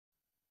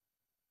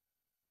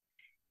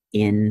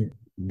In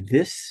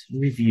this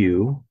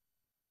review,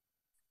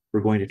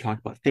 we're going to talk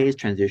about phase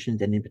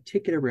transitions, and in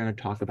particular, we're going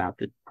to talk about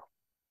the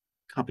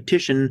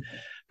competition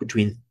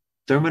between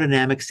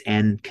thermodynamics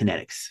and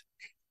kinetics.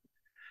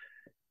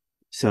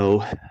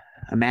 So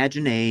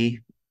imagine a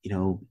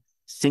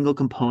single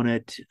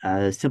component,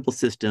 simple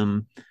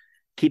system,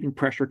 keeping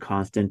pressure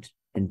constant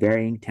and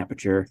varying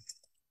temperature.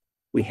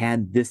 We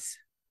had this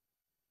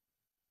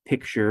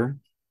picture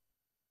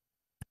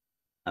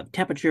of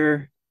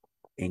temperature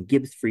and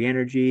Gibbs free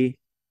energy,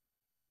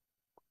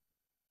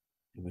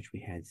 in which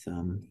we had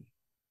some,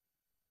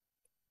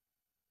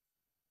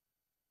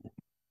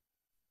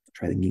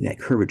 try to get that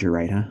curvature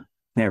right, huh?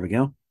 There we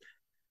go.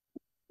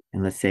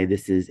 And let's say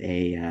this is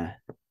a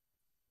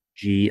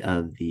G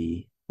of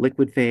the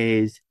liquid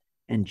phase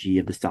and G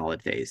of the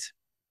solid phase.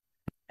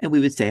 And we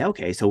would say,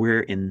 okay, so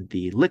we're in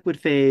the liquid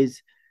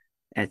phase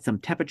at some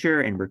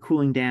temperature and we're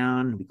cooling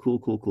down. We cool,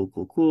 cool, cool,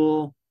 cool,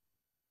 cool.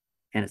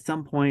 And at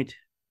some point,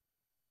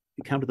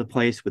 we come to the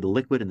place where the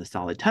liquid and the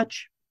solid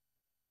touch.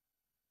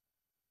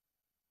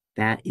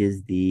 That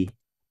is the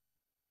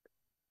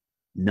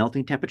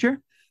melting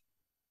temperature.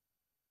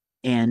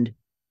 And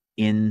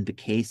in the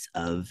case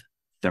of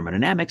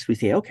thermodynamics, we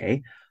say,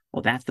 okay,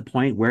 well, that's the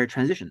point where it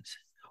transitions.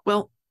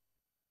 Well,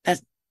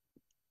 that's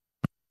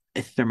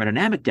a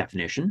thermodynamic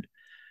definition.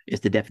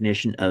 Is the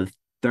definition of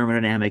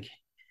thermodynamic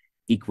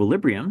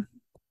equilibrium.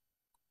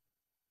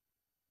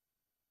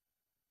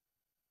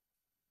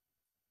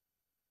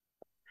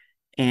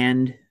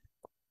 And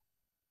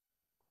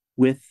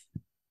with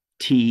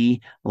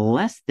T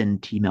less than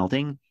T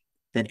melting,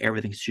 then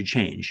everything should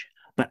change.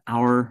 But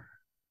our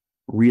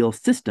real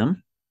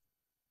system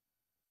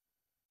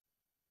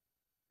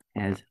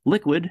has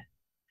liquid,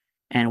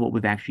 and what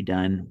we've actually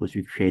done was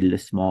we've created a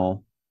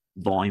small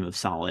volume of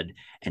solid,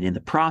 and in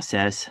the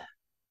process,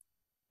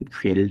 we've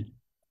created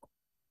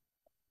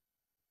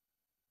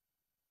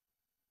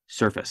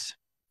surface.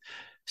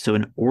 So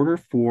in order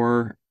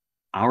for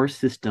our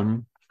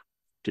system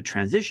to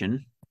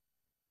transition,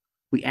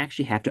 we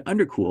actually have to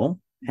undercool,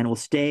 and we'll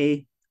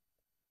stay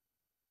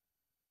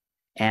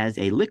as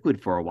a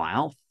liquid for a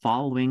while,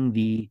 following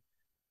the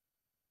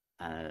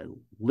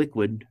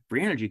liquid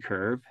free energy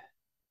curve,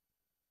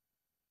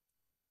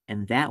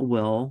 and that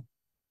will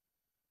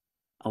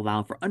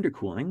allow for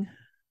undercooling.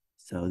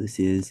 So this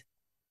is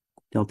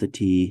delta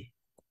T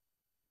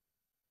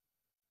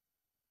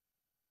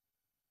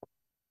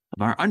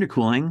of our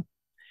undercooling.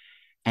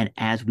 And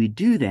as we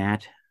do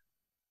that,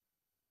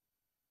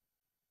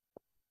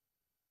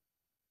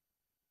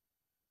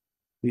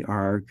 we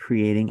are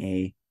creating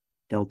a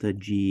delta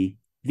G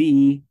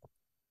V,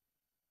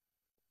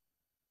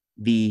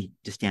 V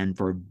to stand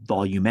for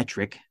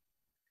volumetric,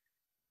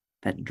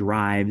 that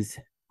drives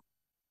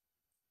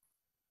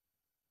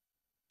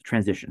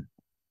transition.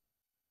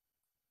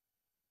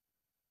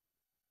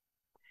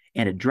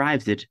 And it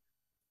drives it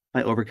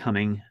by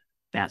overcoming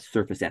that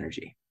surface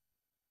energy.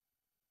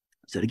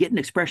 So to get an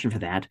expression for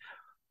that,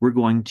 we're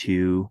going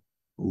to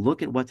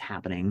look at what's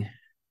happening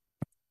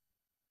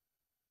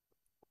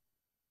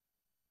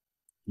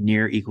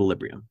near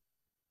equilibrium.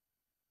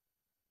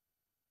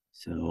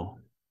 So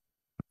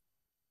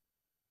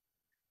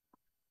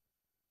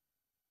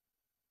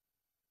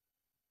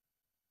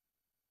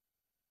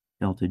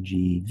delta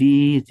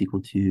GV is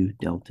equal to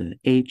delta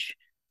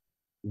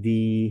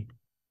HV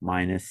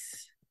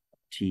minus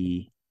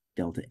T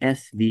delta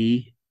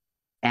SV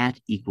at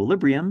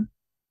equilibrium.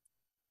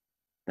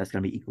 That's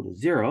going to be equal to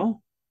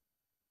 0,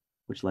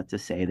 which lets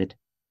us say that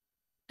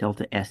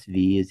delta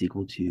SV is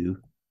equal to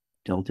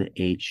delta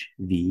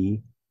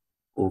HV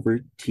over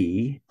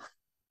T.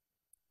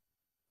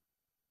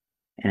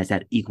 And it's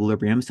at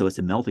equilibrium, so it's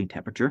a melting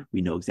temperature.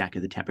 We know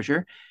exactly the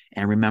temperature.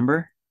 And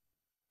remember,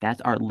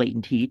 that's our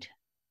latent heat.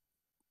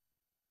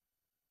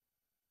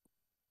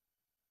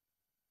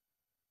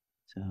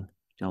 So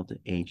delta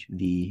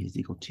HV is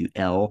equal to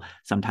L.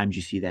 Sometimes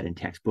you see that in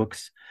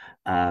textbooks.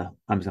 I'm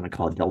just going to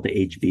call it delta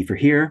HV for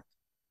here.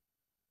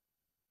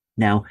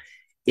 Now,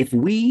 if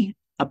we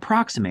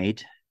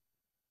approximate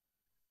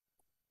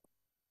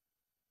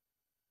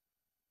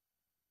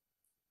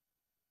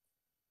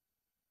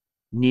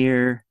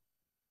near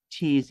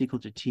T is equal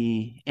to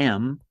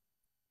Tm,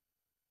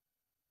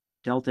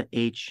 delta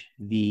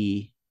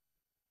HV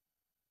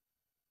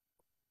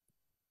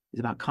is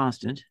about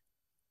constant.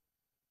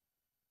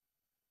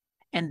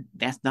 And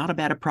that's not a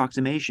bad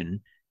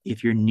approximation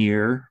if you're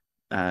near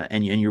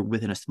and you're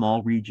within a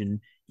small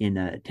region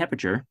in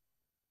temperature.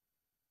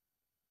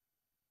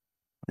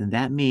 Then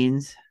that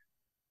means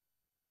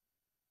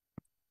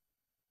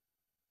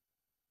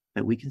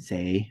that we can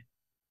say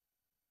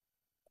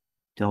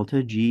delta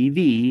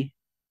GV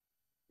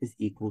is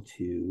equal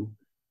to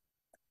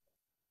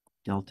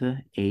delta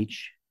HV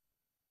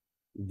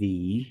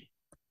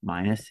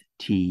minus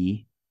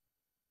T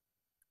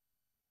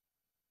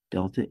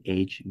delta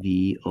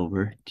HV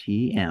over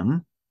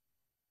Tm.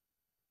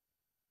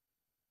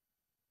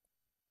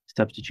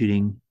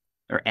 Substituting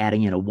or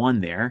adding in a 1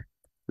 there,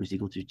 which is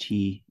equal to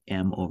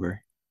Tm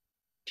over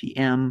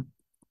Tm.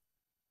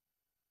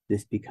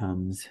 This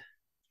becomes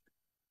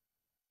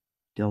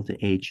delta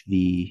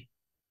HV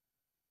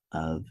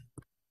of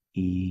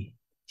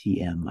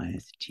ETM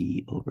minus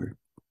T over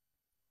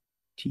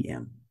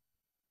TM.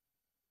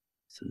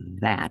 So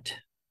that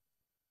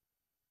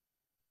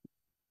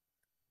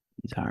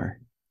is our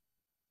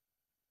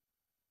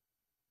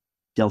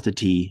delta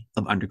T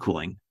of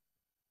undercooling.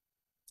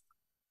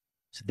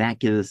 So that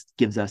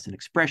gives us an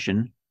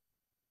expression,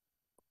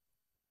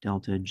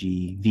 delta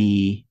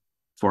GV,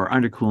 for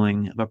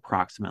undercooling of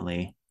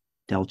approximately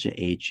delta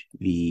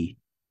HV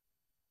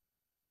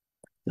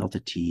delta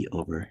T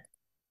over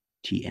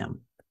TM.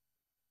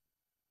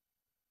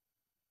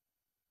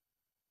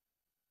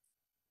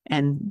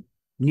 And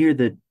near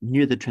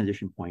the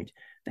transition point,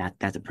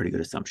 that's a pretty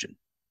good assumption.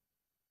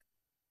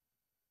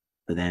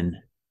 But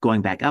then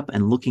going back up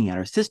and looking at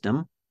our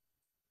system,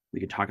 we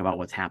could talk about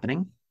what's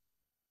happening.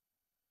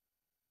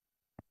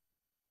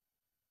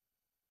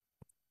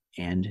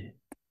 And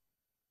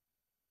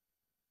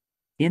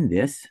in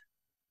this,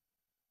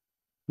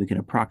 we can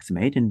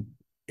approximate, and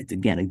it's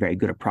again a very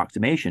good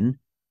approximation,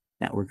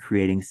 that we're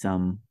creating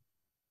some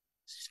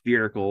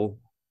spherical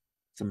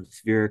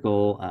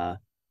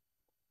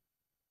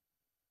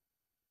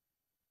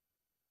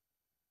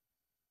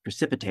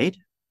precipitate.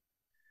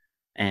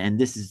 And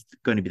this is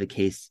going to be the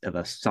case of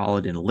a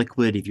solid and a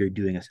liquid. If you're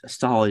doing a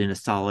solid in a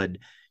solid,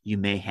 you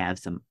may have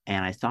some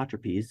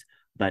anisotropies,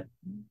 but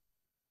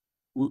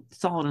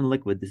solid and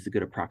liquid, this is a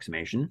good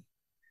approximation.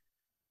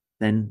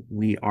 Then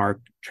we are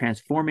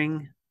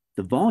transforming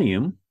the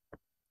volume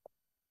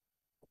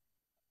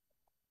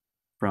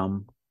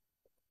from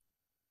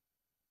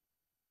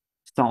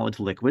solid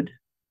to liquid,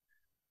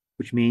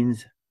 which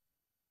means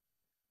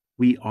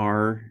we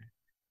are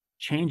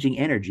changing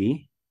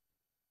energy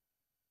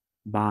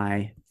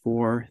by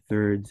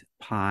 4/3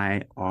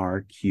 pi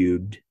r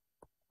cubed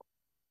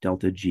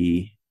delta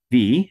G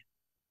V.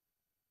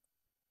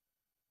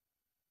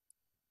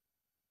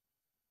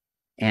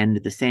 And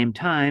at the same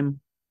time,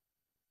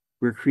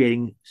 we're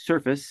creating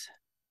surface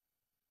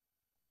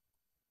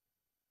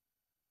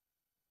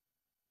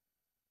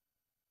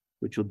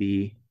which will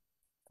be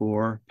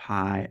 4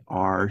 pi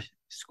r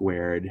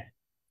squared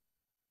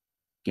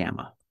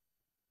gamma.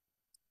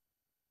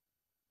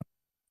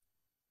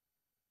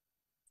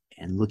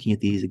 And looking at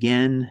these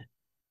again,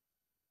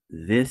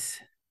 this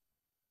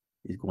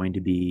is going to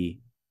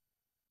be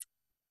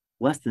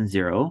less than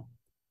 0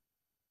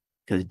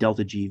 because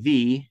delta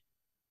GV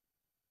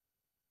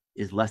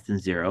is less than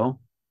 0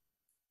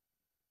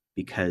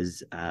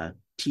 because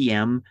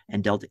TM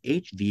and delta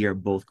HV are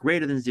both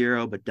greater than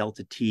 0, but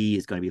delta T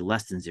is going to be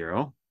less than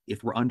 0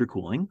 if we're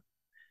undercooling.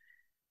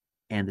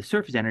 And the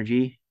surface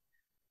energy,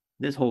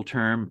 this whole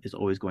term is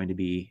always going to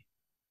be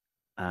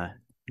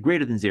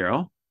greater than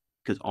 0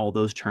 because all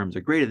those terms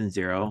are greater than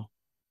 0,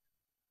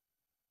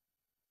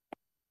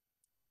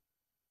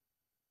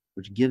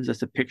 which gives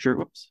us a picture,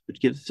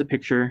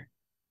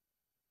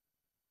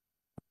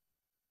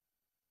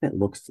 that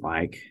looks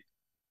like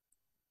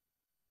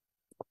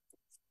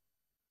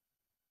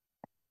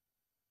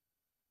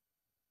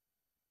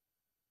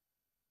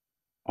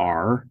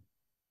R.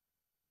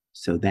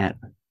 So that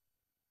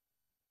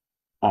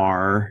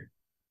R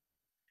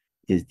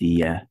is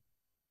the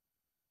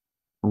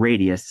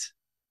radius.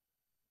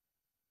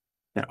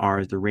 That R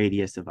is the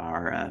radius of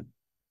our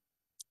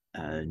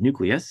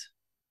nucleus.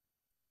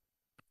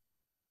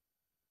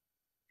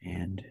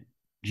 And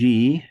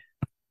G,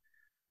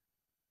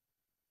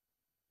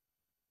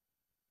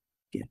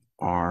 get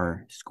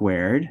R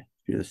squared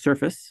to the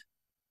surface.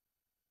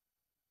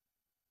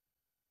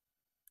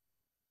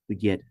 We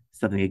get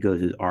something that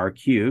goes as R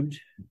cubed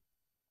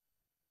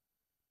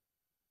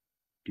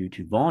due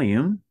to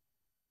volume.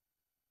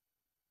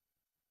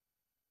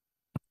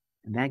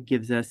 And that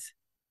gives us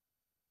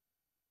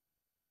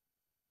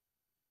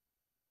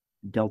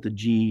delta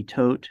G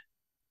tot,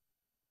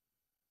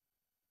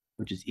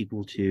 which is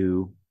equal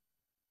to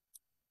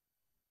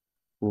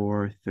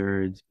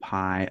 4/3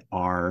 pi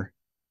r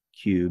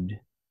cubed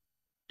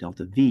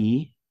delta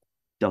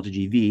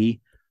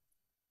GV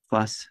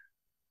plus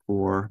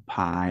 4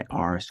 pi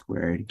r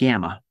squared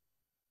gamma.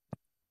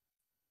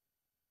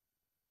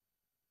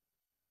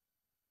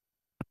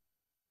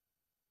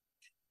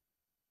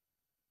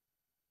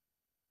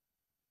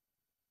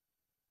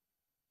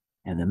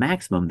 And the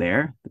maximum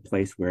there, the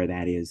place where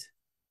that is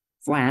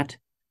flat,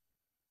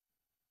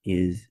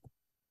 is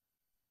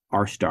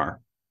R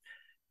star.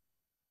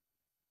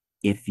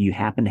 If you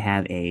happen to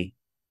have a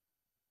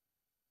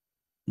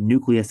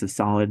nucleus of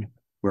solid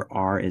where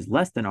R is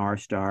less than R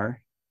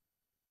star,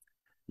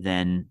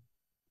 then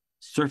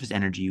surface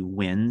energy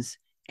wins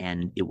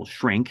and it will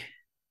shrink.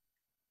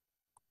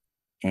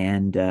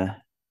 And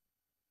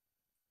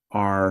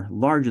R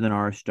larger than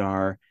R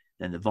star,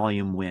 then the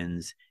volume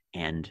wins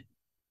and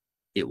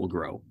it will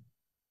grow.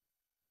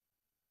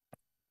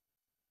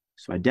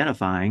 So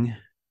identifying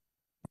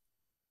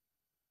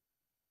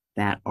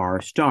that R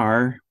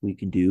star we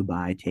can do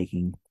by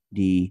taking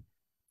d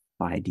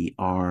by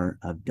dr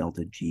of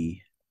delta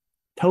G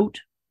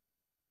tot,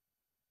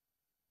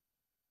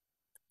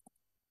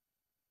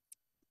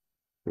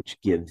 which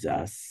gives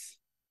us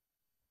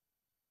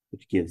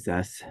which gives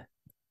us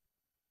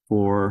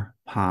 4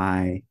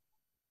 pi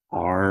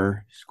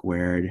r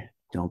squared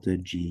delta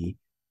G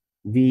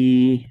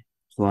V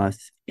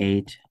plus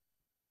 8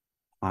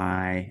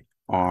 pi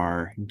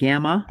r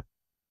gamma.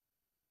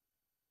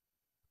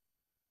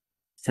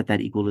 Set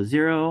that equal to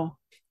 0.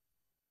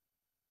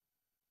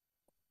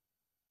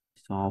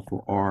 Solve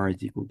for r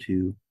is equal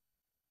to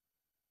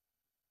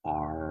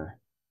r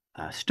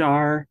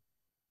star,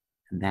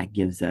 and that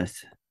gives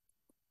us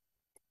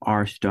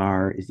r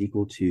star is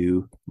equal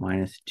to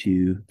minus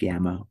 2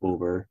 gamma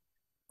over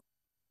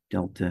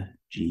delta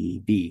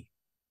GV.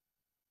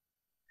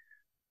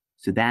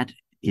 So that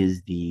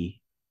is the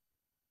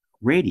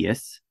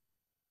radius,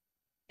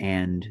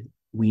 and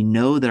we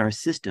know that our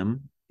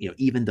system,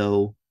 even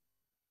though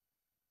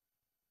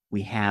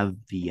we have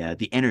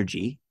the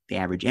energy, the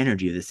average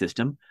energy of the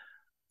system,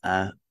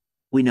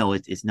 we know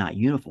it's not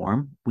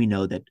uniform. We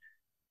know that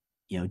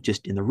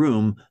just in the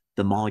room,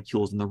 the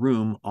molecules in the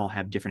room all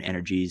have different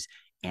energies,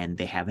 and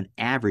they have an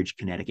average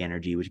kinetic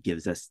energy, which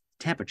gives us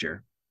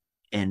temperature.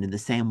 And in the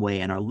same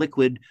way, in our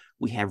liquid,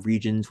 we have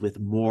regions with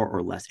more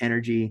or less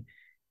energy,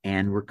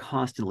 and we're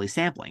constantly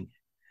sampling.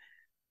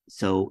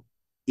 So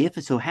if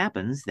it so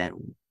happens that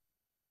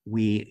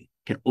we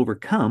can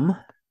overcome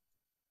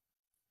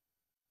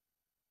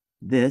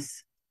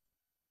this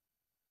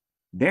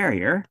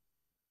barrier,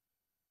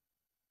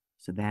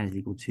 so that is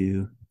equal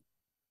to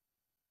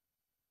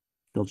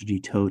delta G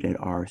tote at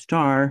R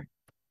star,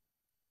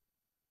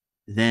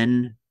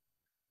 then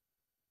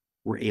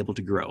we're able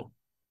to grow.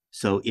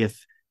 So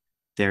if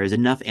there is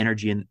enough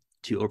energy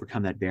to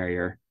overcome that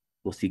barrier,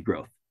 we'll see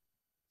growth.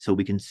 So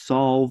we can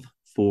solve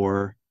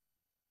for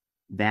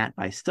that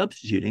by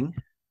substituting.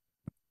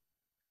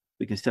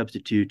 We can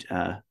substitute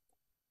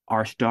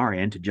R star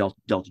into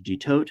delta G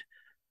tote.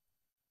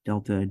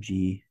 Delta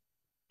G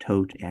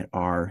tote at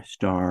R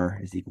star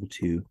is equal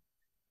to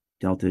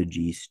delta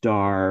G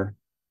star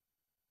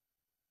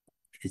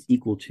is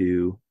equal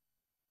to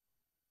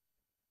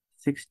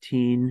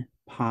 16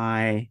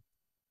 pi,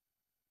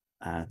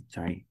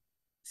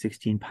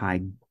 16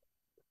 pi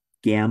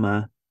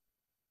gamma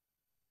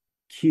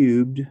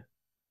cubed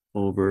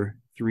over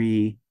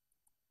 3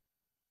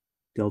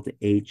 delta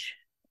H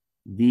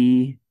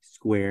V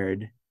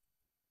squared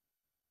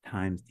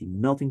times the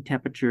melting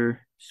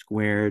temperature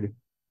squared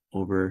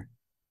over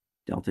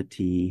delta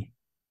T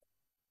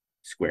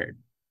squared.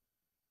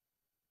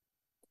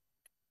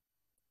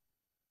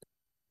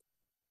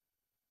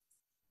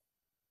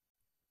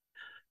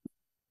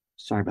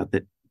 Sorry about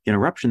the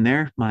interruption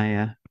there.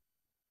 My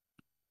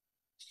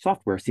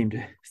software seemed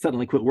to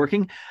suddenly quit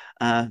working.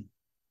 So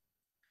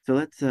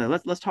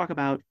let's talk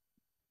about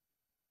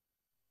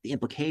the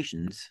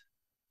implications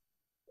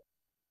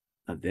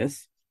of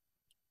this.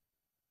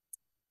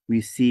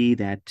 We see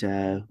that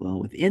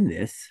within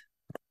this,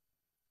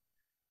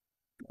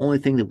 the only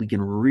thing that we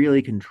can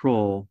really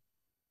control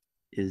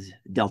is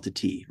delta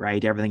T,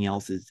 right? Everything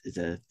else is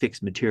a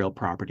fixed material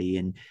property,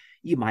 and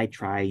you might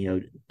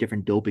try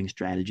different doping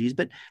strategies,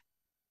 but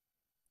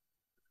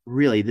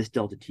really this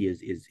delta T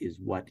is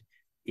what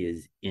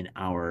is in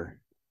our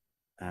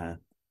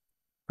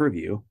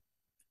purview.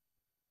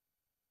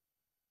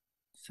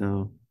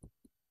 So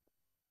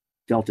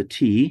delta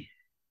T,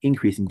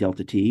 increasing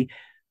delta T,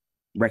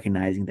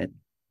 recognizing that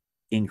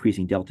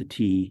increasing delta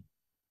T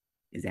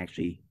is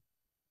actually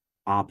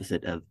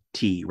opposite of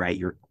T,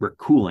 right? We're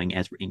cooling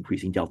as we're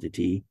increasing delta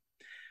T.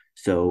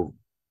 So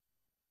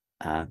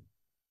as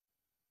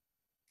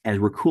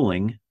we're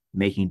cooling,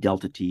 making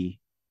delta T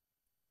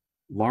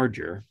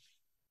larger,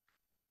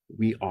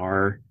 we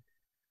are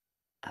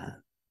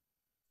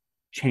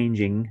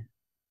changing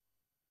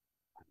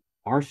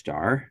R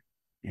star,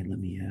 and let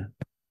me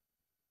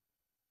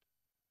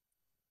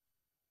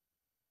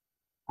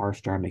R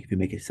star, if we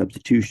make a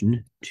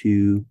substitution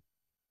to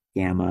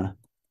gamma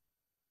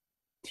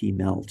T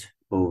melt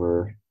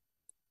over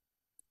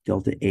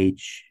delta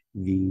H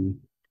V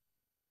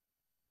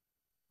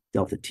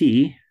delta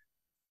T.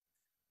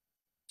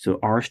 So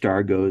R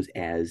star goes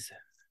as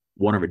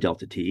 1 over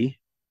delta T.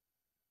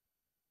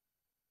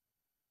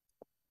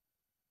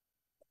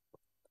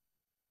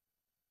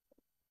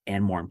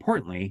 And more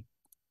importantly,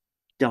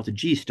 delta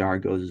G star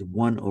goes as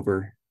 1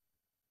 over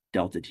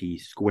delta T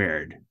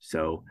squared.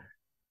 So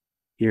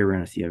here we're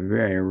going to see a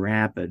very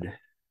rapid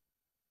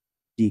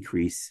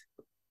decrease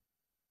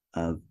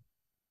of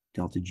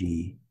delta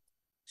G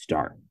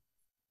star.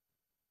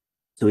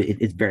 So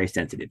it's very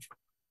sensitive.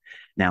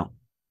 Now,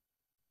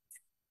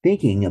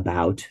 thinking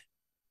about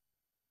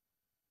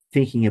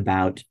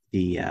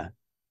the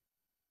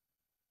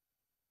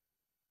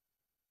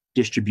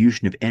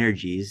distribution of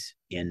energies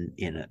in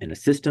a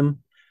system,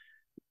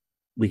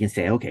 we can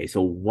say, okay,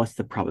 so what's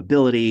the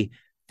probability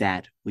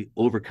that we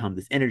overcome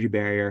this energy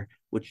barrier,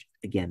 which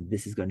again,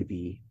 this is going to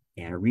be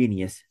an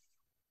Arrhenius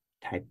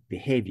type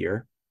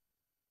behavior,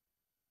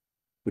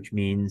 which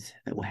means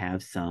that we'll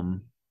have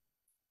some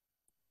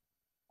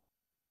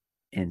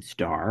n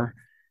star,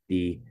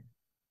 the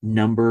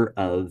number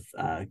of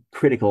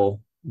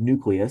critical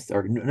nucleus,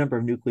 or number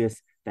of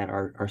nucleus that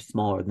are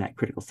smaller than that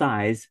critical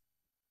size,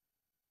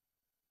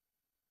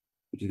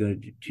 which is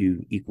going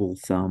to equal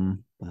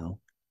some, well,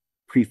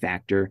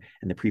 prefactor,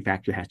 and the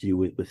prefactor has to do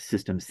with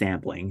system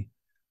sampling.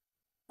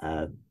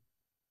 And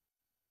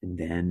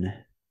then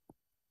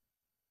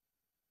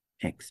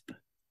exp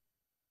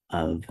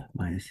of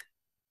minus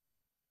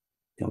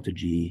delta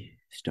G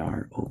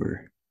star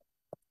over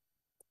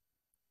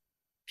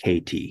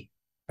KT.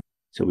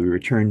 So we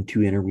return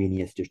to an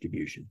Arrhenius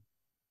distribution.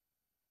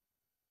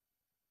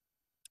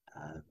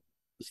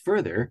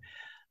 Further,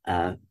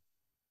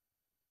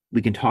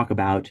 we can talk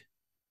about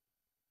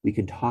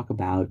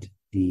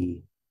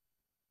the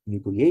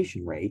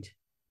nucleation rate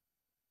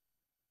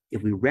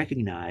if we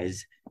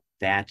recognize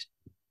that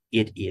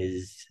it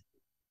is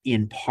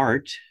in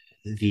part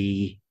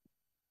the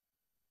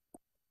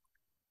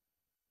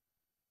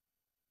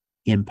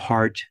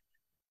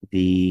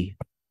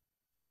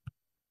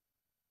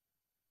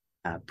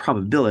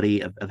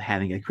probability of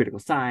having a critical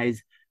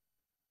size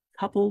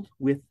coupled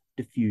with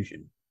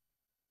diffusion.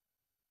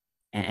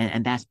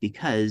 And that's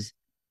because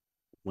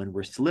when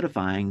we're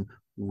solidifying,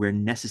 we're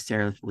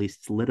necessarily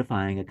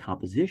solidifying a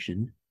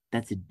composition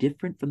that's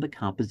different from the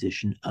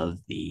composition of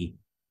the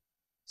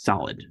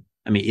solid.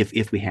 I mean,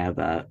 if we have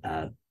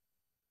a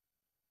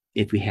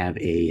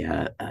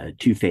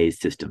two-phase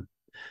system,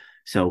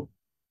 so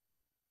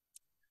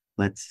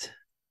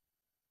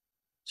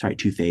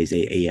two-phase,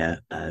 a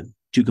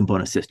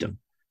two-component system.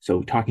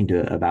 So talking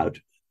about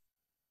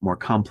more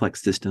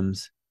complex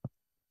systems,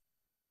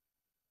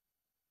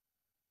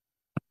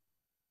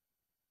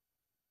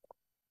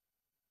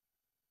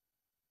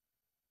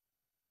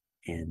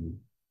 and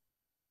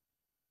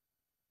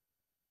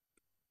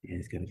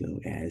it's going to go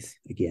as,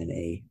 again,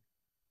 a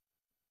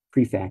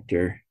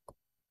prefactor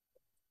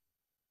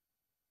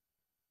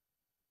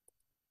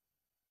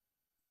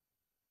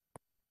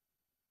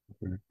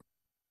over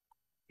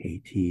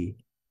AT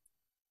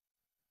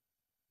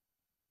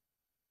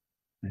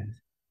as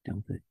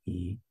delta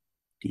E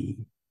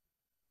D.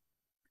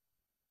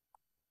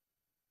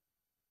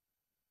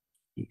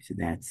 So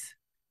that's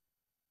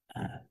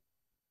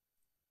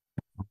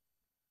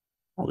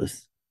all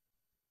this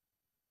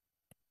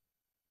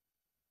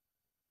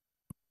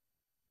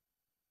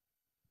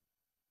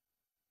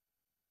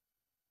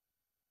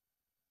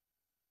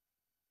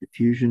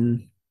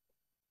diffusion.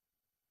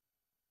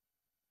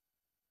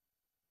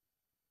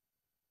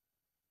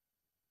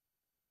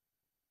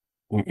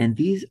 And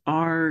these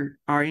are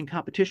in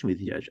competition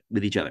with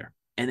each other.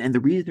 And the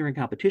reason they're in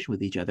competition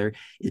with each other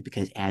is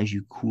because as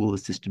you cool the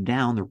system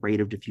down, the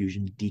rate of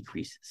diffusion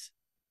decreases,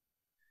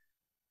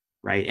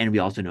 right? And we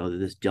also know that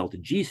this delta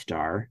G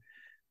star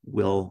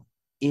will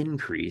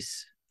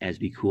increase as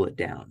we cool it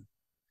down.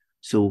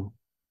 So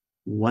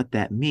what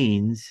that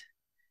means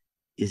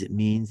is it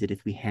means that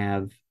if we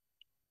have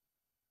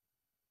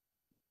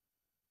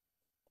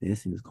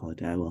this, and let's call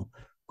it we'll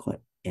call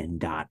it N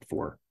dot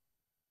for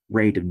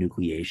rate of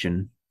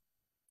nucleation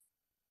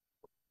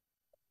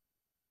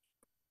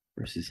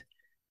versus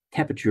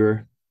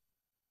temperature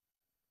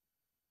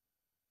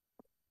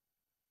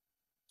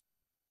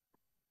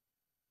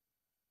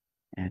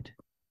at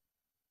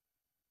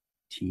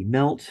T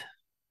melt,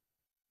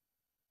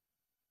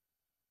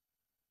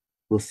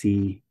 we'll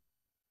see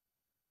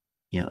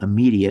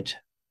immediate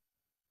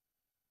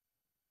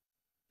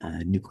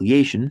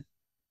nucleation.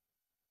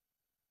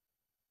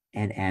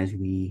 And as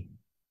we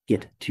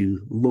get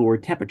to lower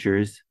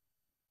temperatures,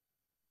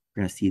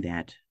 we're going to see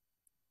that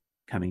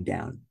coming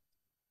down.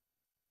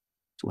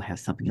 So we'll have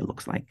something that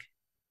looks like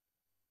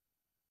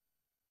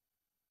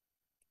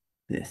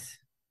this.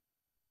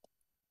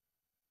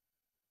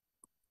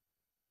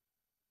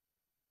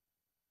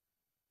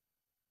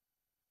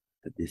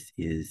 But this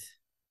is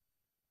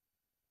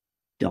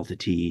delta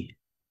T.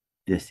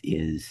 This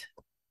is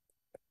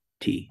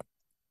T.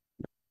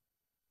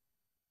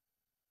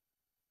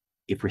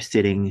 If we're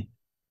sitting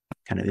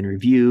kind of in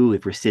review,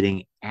 if we're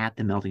sitting at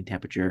the melting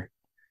temperature,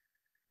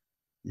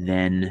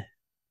 then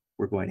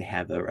we're going to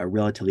have a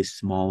relatively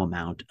small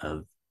amount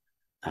of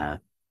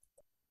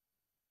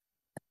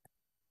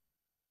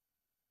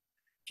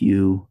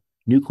few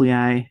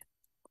nuclei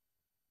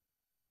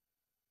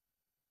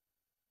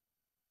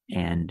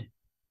and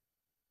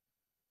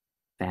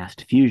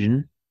fast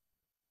fusion.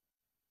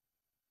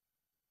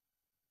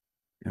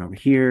 And over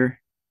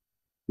here,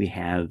 we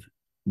have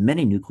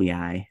many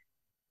nuclei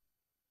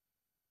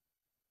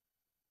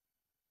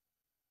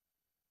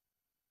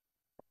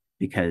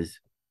because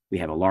we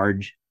have a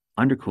large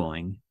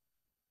undercooling,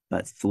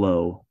 but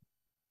slow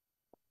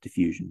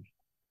diffusion.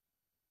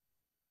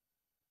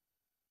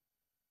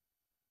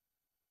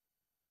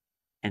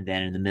 And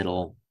then in the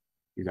middle,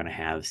 you're going to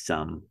have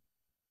some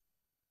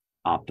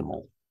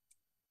optimal.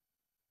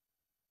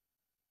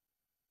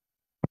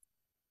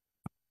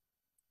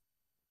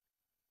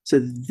 So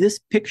this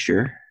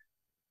picture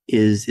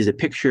is a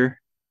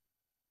picture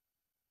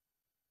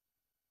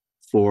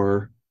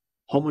for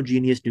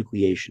homogeneous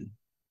nucleation.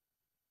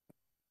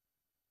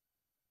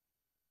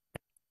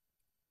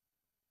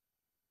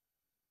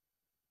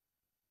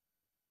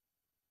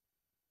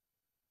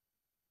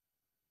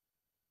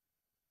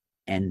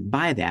 And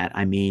by that,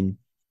 I mean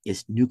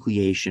it's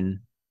nucleation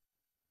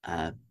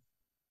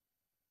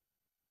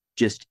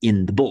just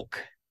in the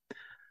bulk.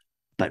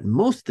 But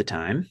most of the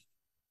time,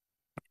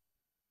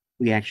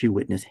 we actually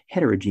witness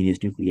heterogeneous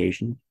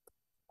nucleation.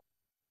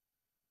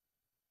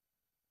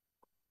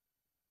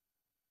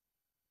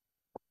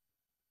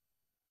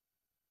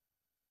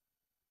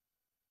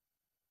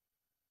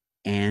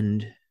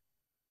 And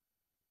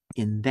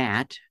in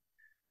that,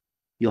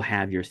 you'll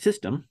have your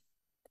system,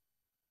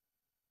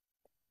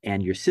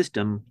 and your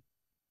system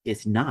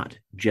is not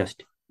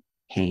just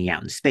hanging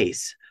out in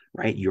space,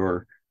 right?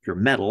 Your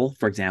metal,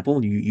 for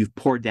example, you've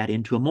poured that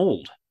into a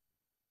mold.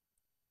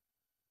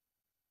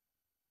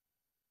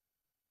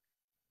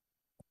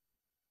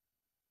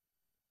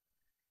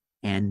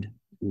 And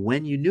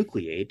when you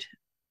nucleate,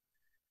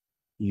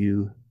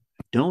 you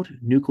don't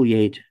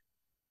nucleate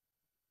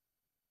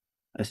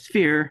a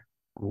sphere,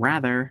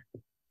 rather,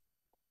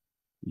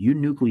 you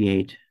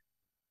nucleate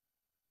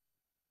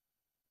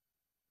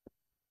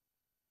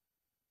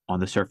on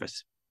the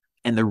surface.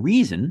 And the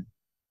reason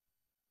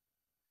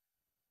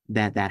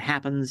that that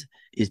happens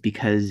is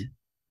because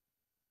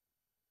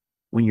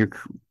when you're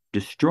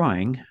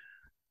destroying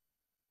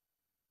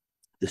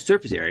the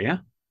surface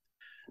area,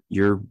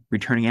 you're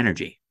returning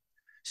energy.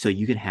 So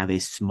you can have a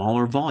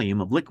smaller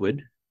volume of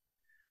liquid.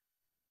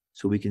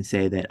 So we can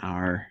say that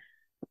our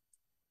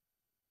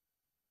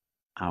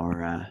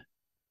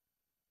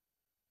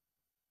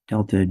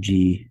delta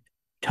G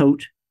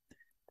tote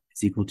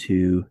is equal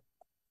to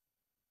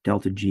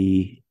delta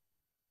G.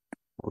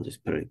 We'll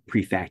just put a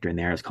prefactor in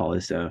there. Let's call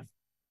this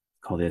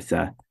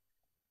AV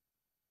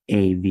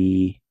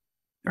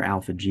or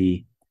alpha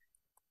G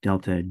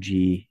delta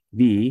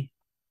GV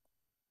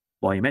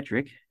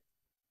volumetric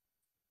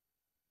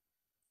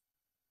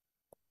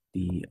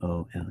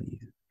VOLU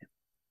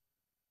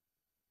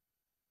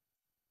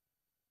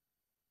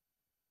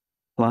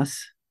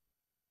plus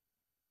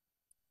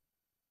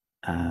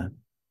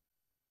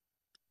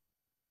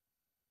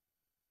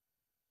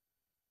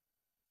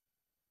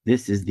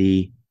this is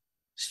the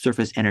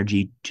surface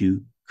energy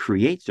to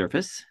create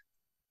surface.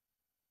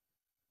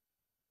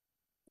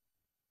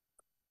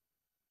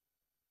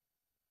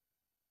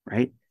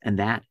 Right? And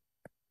that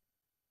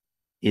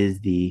is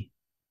the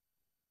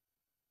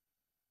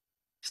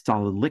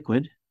solid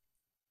liquid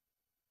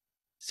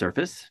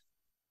surface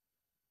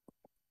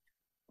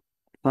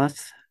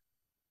plus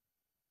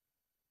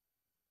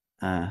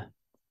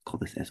call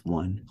this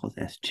S1, call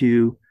this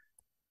S2.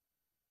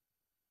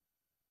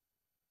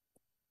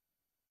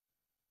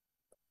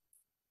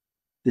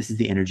 This is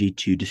the energy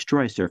to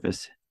destroy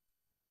surface.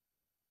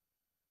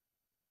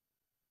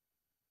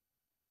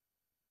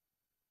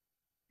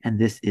 And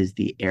this is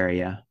the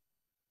area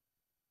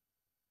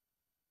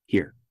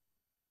here.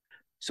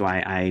 So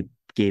I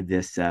gave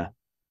this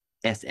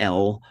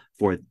SL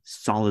for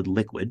solid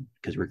liquid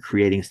because we're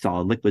creating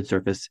solid liquid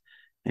surface.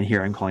 And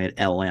here I'm calling it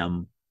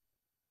LM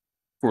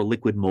for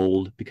liquid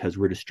mold because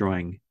we're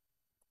destroying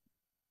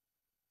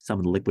some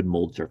of the liquid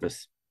mold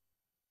surface.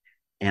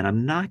 And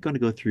I'm not going to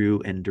go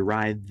through and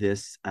derive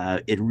this.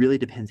 It really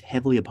depends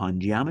heavily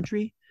upon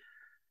geometry.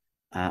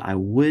 I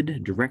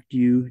would direct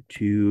you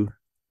to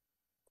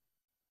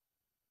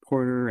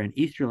Porter and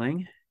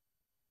Easterling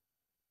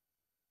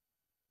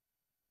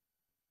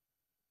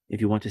if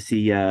you want to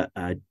see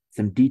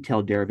some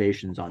detailed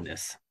derivations on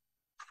this.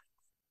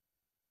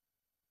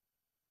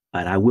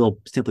 But I will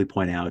simply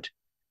point out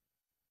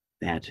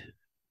that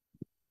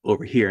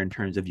over here, in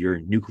terms of your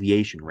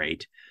nucleation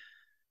rate,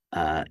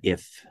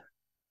 if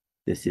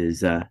this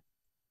is your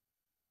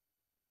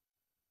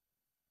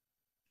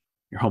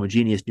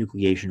homogeneous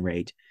nucleation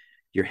rate,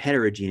 your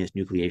heterogeneous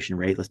nucleation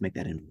rate, let's make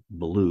that in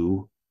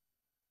blue,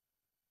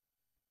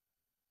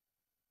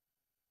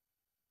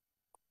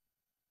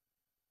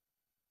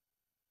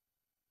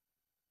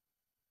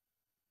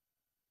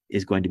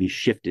 is going to be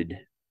shifted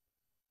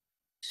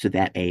so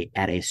that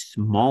at a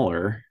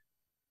smaller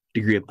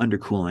degree of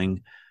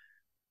undercooling,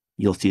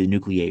 you'll see the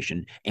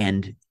nucleation,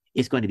 and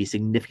it's going to be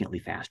significantly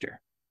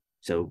faster.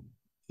 So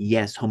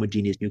yes,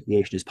 homogeneous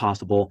nucleation is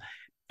possible,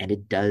 and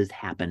it does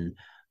happen,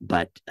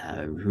 but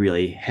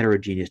really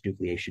heterogeneous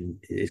nucleation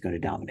is going to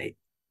dominate.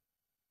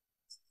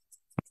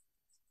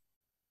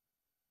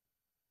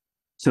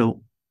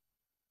 So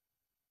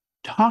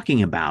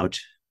talking about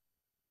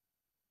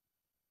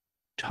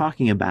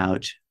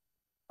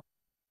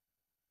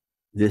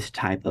this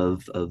type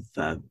of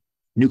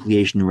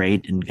nucleation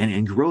rate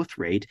and growth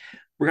rate,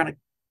 we're going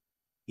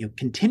to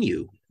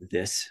continue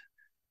this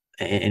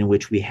in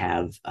which we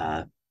have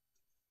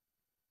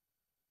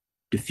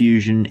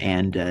diffusion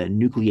and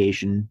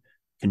nucleation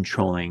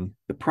controlling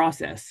the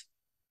process.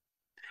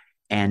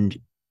 And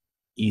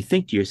you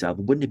think to yourself,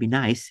 wouldn't it be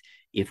nice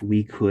if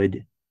we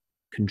could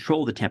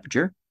control the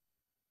temperature,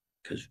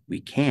 because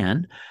we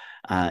can,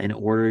 in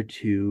order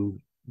to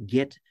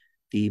get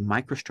the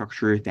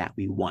microstructure that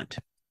we want.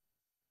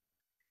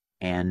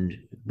 And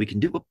we can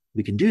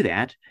do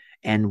that,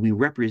 and we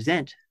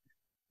represent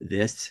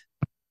this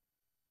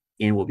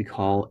in what we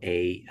call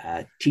a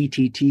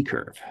TTT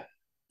curve.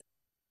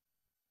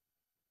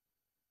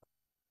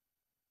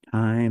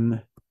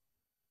 Time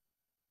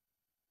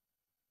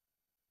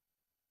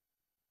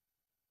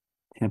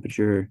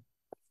temperature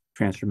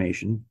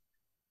transformation.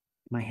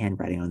 My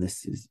handwriting on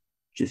this is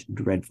just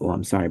dreadful.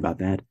 I'm sorry about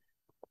that.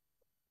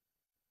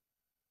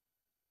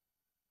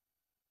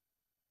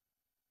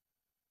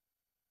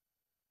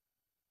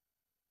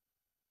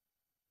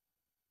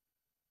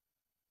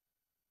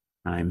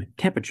 Time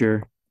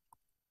temperature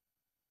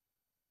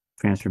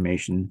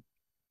transformation.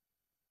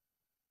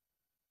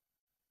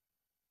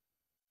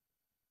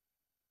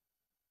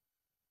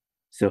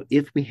 So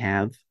if we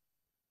have,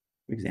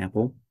 for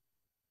example,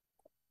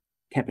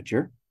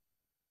 temperature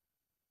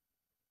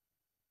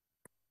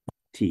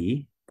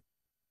T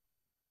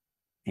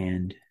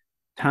and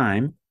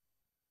time,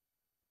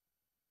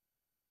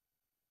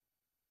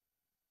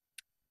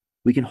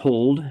 we can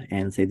hold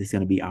and say this is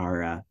going to be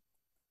our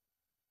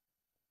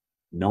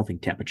melting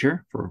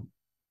temperature for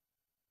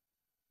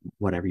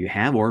whatever you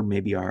have, or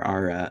maybe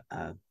our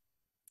uh,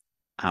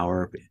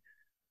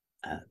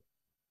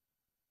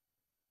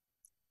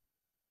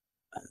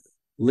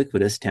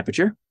 liquidus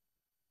temperature.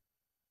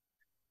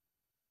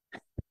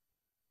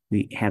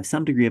 We have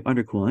some degree of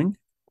undercooling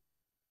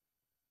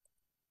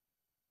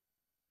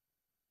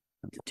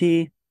up to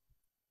T,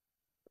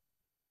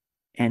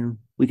 and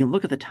we can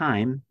look at the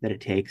time that it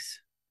takes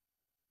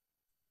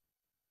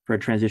for a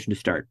transition to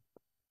start.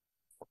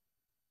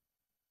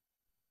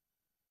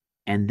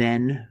 And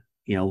then,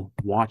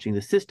 watching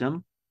the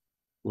system,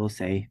 we'll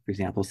say, for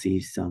example, see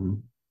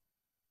some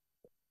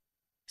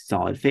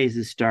solid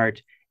phases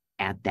start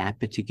at that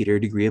particular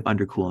degree of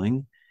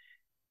undercooling,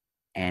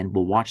 and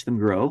we'll watch them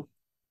grow.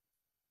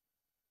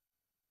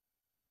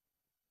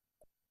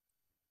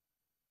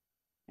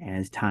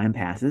 As time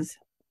passes.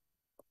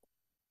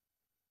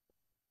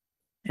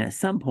 And at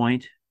some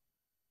point,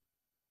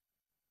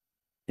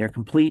 they're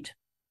complete.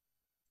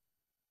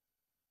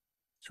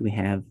 So we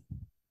have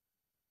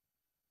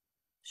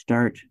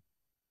start,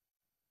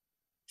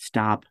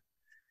 stop,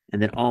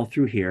 and then all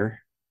through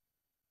here,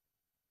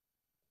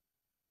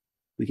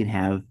 we can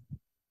have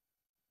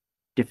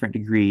different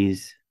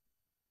degrees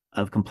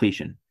of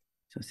completion.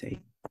 So say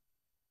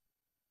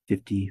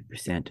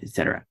 50%,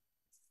 etc.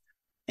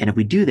 And if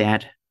we do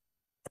that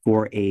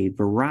for a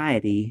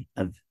variety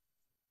of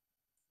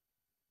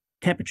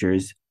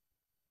temperatures,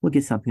 we'll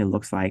get something that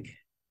looks like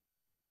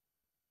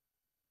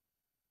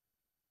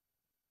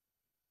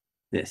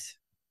this.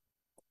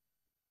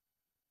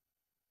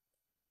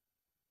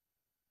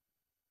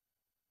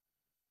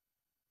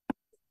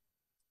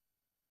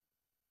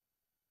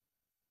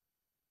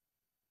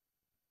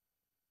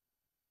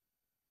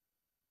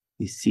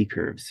 These C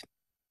curves.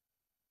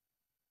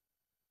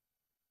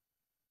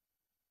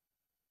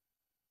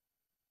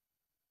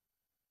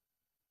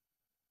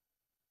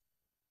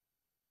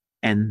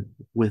 And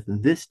with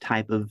this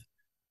type of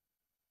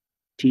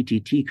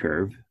TTT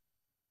curve,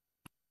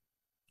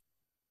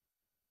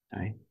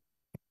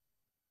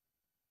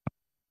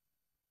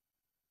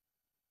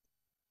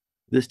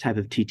 this type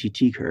of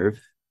TTT curve,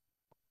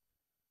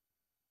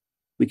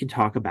 we can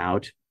talk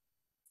about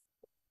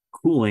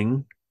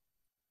cooling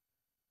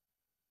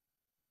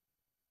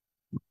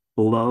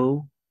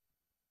below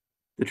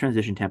the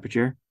transition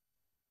temperature,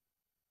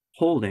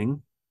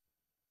 holding,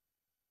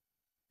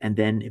 and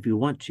then if we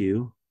want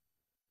to,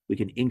 we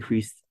can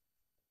increase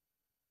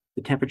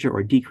the temperature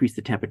or decrease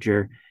the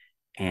temperature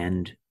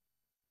and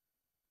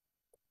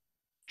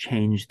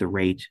change the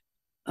rate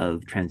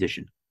of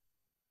transition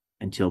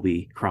until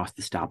we cross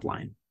the stop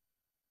line.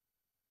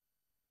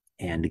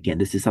 And again,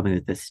 this is something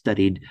that's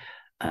studied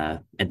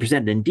and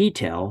presented in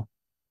detail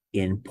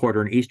in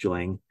Porter and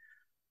Easterling.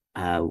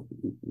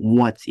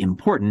 What's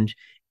important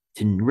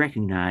to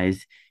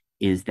recognize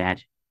is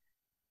that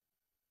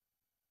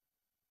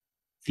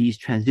these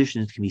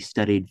transitions can be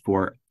studied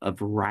for a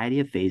variety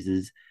of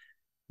phases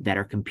that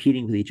are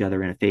competing with each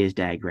other in a phase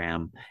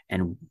diagram,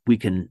 and we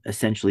can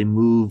essentially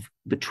move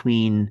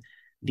between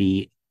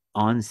the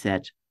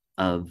onset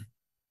of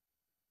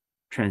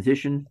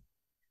transition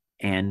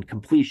and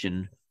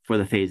completion for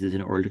the phases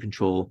in order to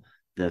control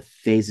the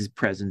phases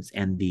presence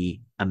and the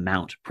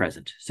amount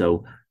present.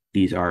 So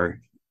these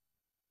are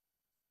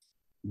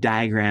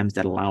diagrams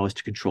that allow us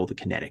to control the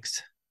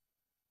kinetics.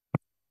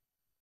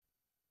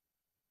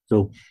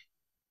 So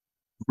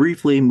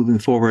briefly moving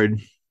forward,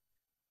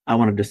 I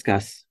want to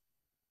discuss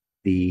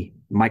the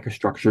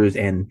microstructures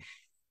and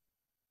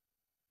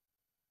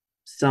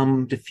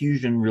some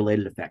diffusion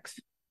related effects.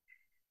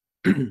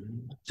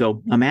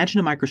 So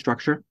imagine a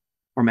microstructure,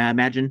 or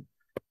imagine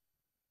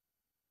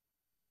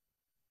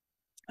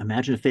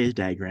a phase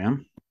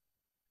diagram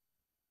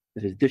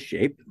that is this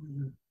shape.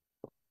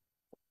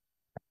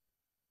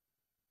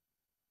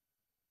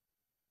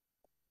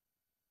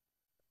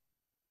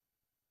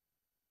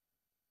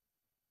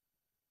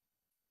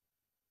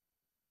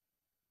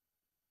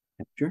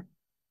 Temperature.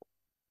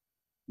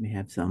 We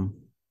have some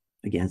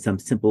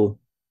simple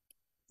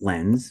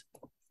lens,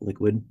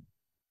 liquid,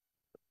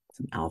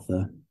 some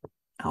alpha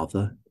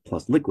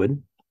plus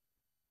liquid.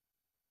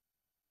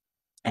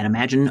 And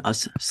imagine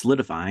us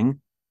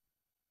solidifying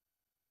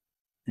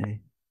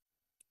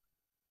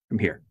from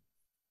here.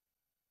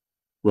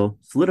 Well,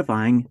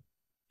 solidifying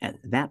at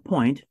that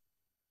point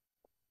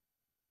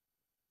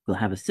we'll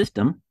have a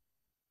system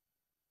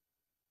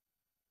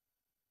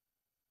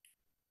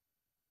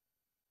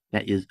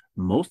that is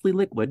mostly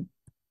liquid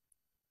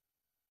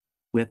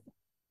with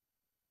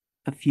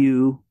a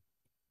few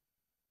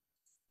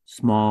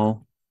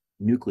small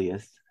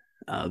nucleus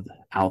of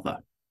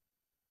alpha.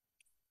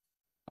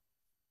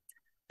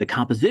 The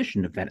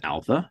composition of that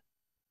alpha,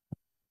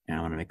 and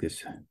I want to make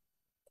this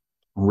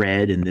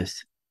red and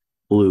this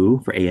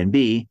blue for A and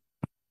B,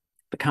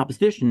 the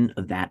composition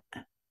of that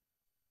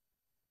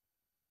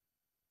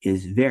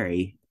is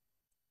very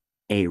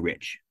A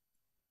rich.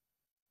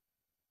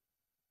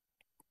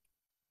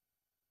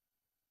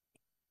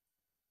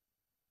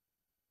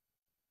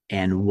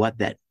 And what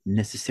that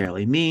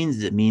necessarily means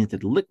is it means that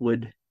the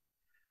liquid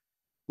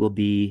will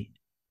be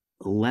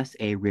less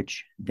A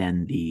rich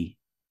than the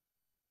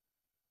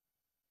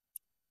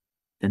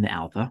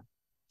alpha.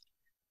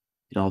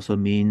 It also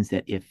means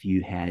that if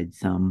you had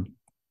some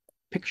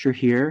picture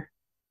here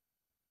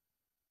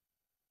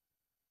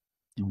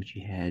in which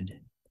you had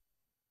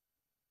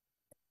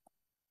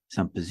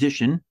some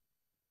position,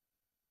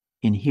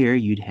 in here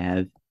you'd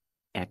have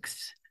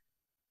X,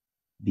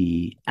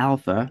 the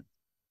alpha.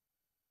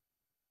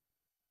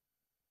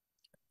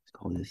 Let's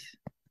call this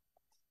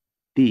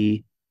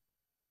B.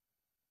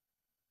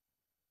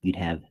 You'd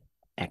have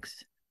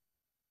X,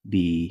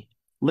 B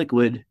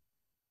liquid.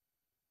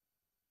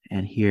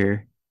 And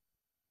here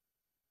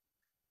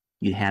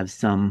you'd have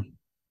some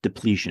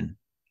depletion.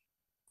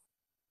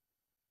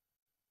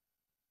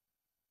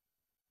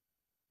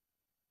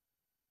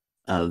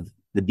 Of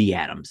the B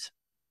atoms.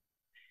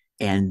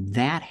 And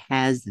that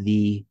has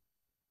the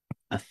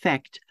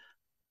effect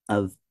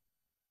of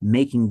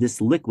making this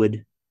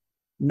liquid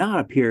not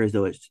appear as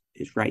though it's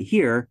right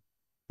here,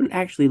 but it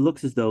actually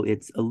looks as though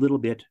it's a little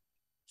bit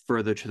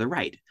further to the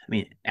right. I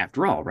mean,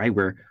 after all, right,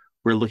 we're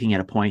looking at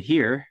a point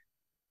here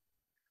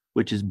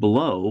which is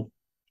below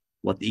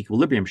what the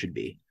equilibrium should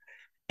be.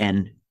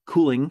 And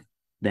cooling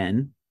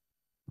then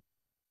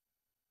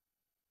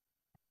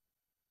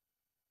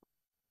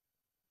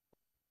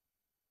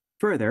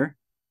further,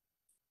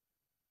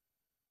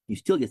 you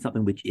still get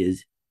something which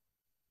is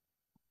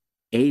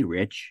A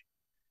rich,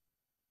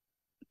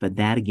 but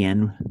that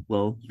again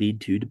will lead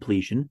to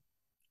depletion,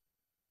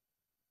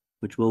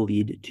 which will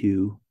lead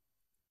to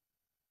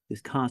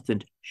this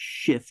constant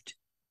shift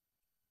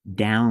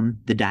down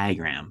the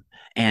diagram.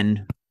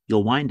 And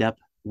you'll wind up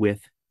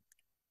with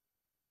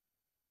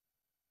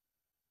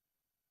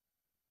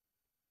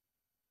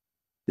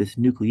this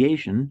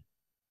nucleation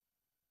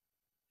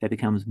that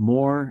becomes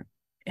more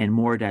and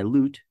more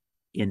dilute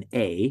in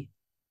A.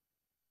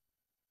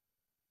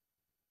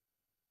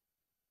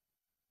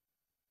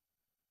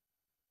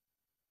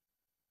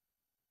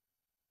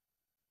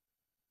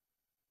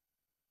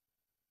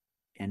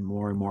 And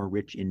more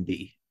rich in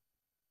B.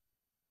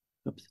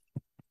 Oops.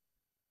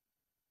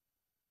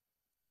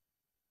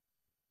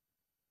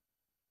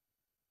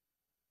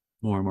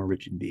 More and more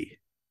rich in B.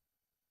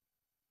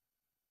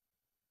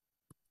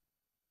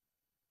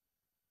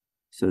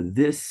 So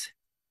this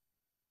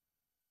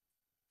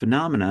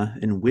phenomena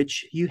in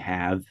which you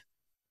have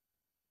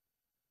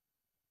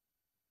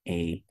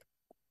a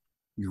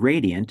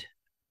gradient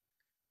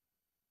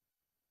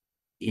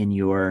in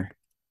your,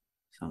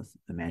 so let's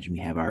imagine we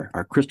have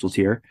our crystals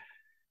here.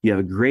 You have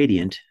a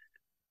gradient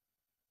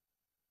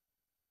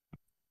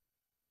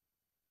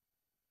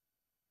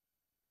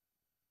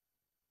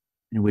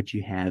in which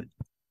you have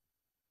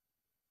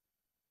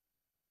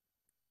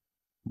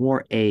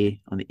more A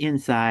on the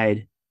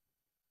inside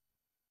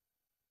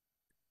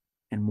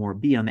and more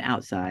B on the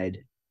outside.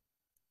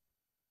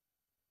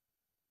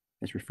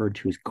 That's referred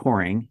to as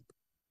coring.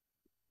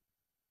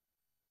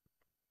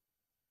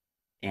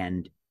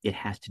 And it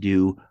has to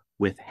do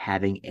with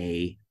having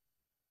a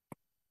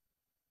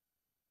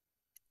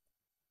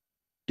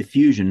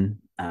diffusion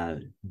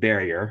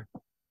barrier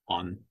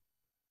on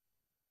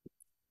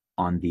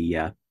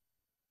the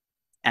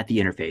at the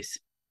interface.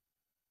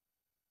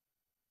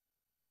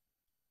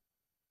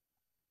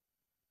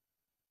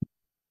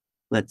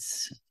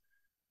 Let's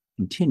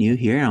continue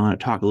here. I want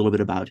to talk a little bit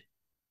about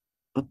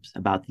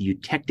the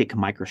eutectic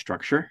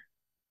microstructure.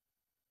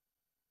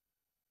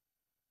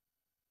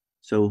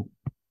 So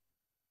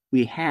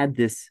we had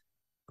this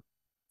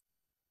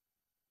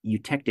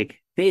eutectic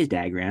phase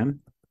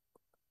diagram.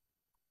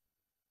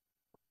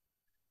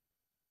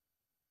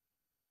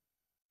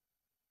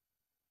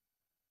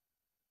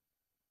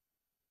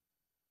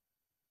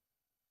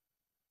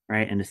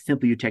 Right, and a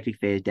simple eutectic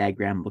phase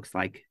diagram looks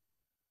like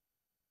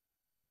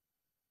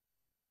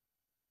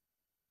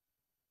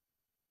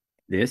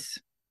this.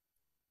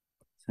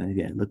 So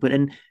again, liquid,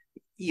 and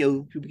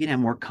we can have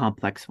more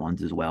complex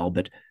ones as well,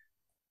 but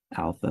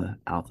alpha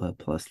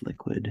plus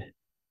liquid,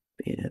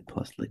 beta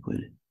plus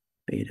liquid,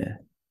 beta,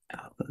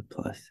 alpha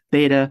plus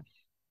beta.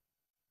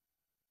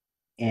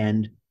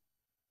 And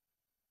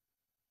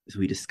as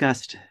we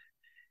discussed,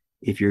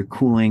 if you're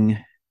cooling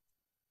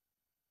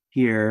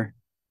here,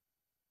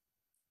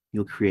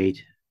 you'll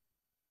create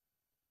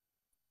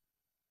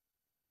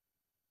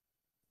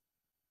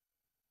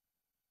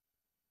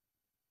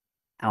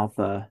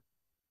alpha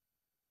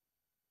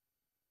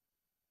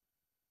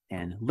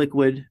and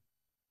liquid.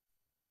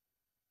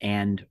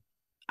 And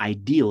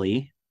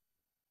ideally,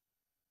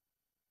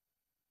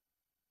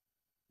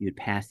 you'd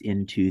pass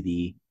into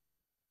the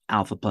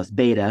alpha plus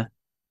beta,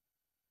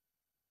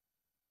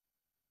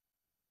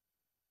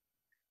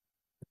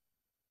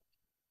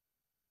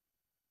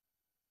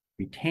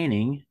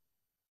 retaining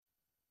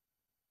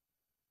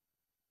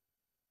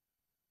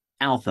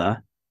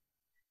alpha,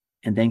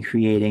 and then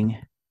creating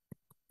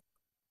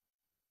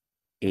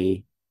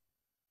a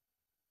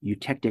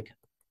eutectic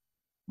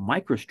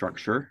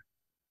microstructure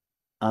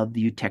of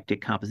the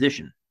eutectic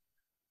composition.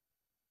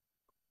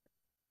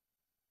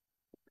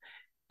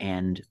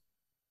 And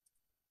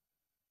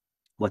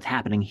what's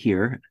happening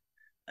here,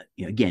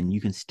 again,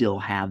 you can still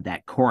have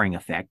that coring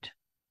effect.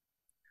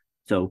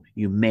 So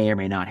you may or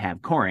may not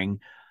have coring,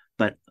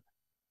 but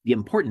the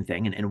important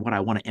thing, and what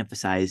I want to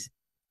emphasize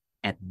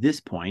at this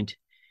point,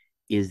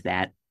 is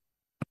that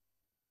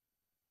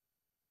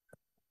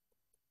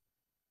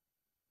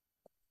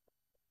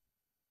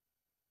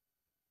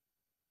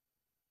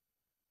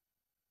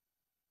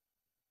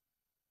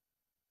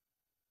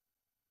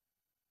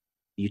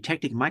the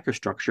eutectic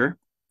microstructure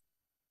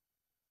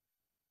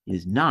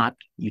is not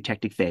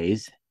eutectic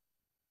phase,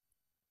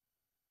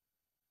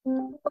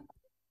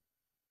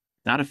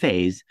 not a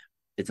phase,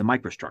 it's a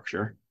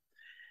microstructure.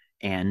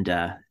 And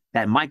that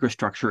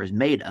microstructure is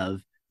made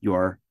of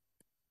your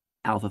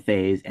alpha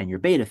phase and your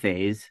beta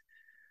phase,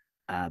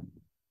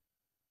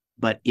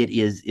 but it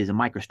is a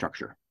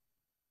microstructure.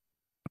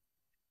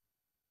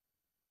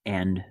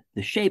 And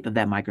the shape of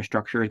that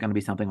microstructure is going to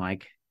be something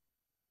like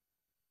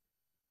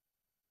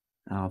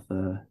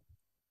alpha,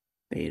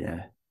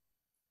 beta,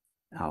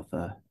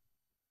 alpha,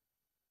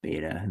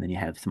 beta, and then you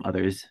have some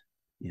others.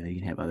 You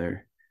can have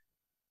other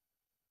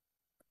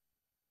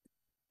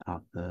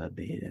alpha,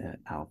 beta,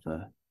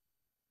 alpha,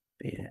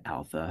 beta,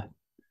 alpha.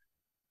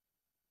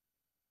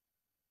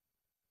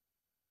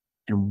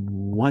 And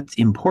what's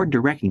important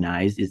to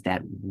recognize is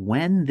that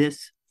when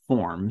this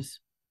forms,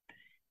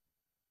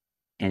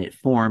 and it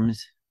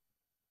forms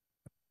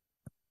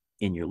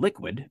in your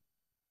liquid,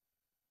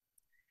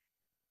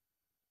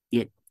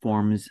 it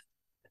forms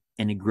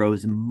and it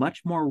grows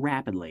much more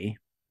rapidly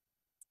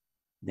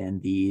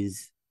than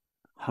these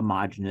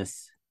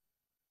homogeneous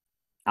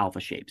alpha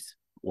shapes,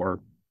 or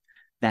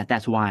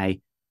that's why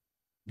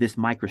this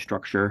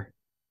microstructure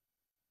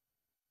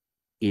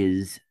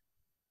is,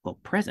 well,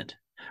 present,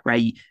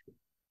 right?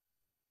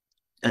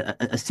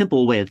 A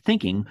simple way of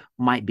thinking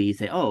might be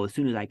say, oh, as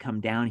soon as I come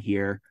down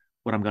here,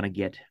 what I'm going to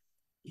get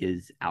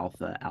is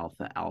alpha,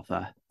 alpha,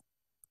 alpha,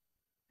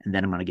 and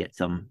then I'm going to get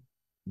some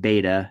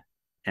beta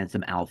and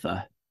some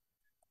alpha,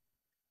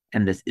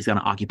 and this is going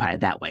to occupy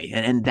it that way.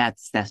 And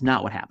that's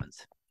not what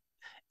happens.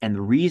 And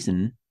the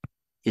reason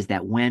is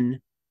that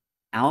when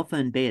alpha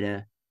and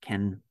beta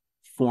can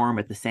form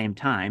at the same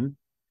time,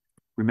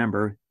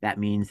 remember, that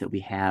means that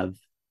we have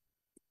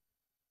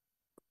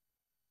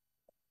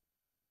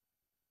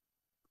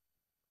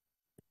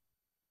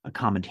a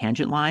common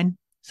tangent line,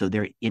 so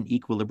they're in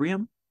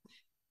equilibrium.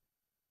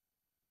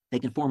 They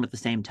can form at the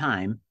same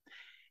time,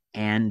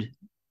 and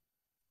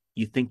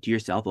you think to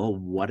yourself, oh,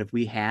 what if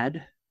we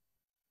had,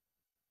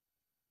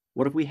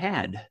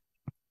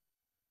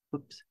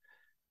 whoops,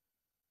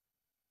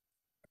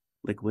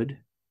 liquid,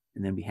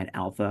 and then we had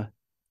alpha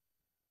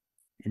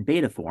and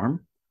beta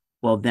form?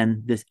 Well,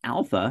 then this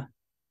alpha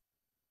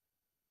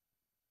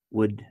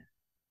would,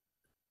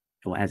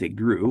 well, as it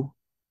grew,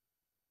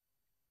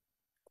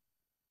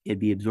 it'd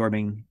be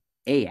absorbing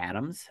A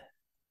atoms,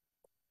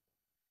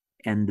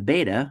 and the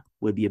beta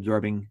would be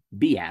absorbing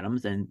B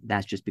atoms, and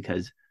that's just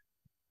because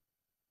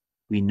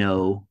we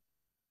know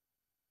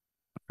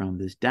from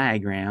this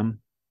diagram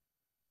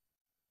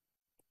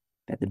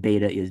that the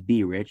beta is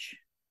B rich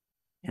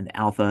and the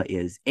alpha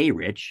is A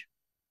rich.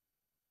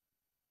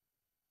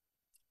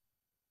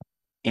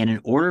 And in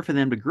order for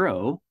them to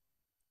grow,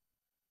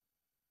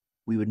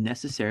 we would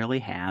necessarily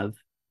have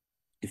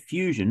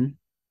diffusion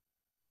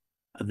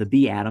of the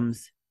B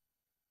atoms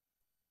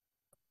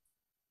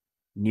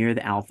near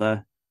the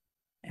alpha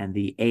and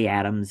the A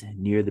atoms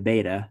near the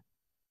beta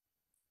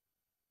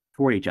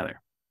toward each other.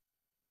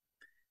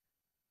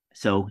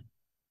 So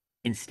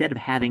instead of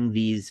having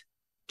these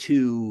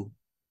two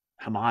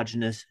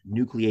homogeneous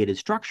nucleated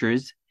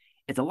structures,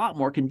 it's a lot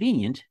more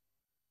convenient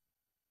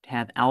to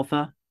have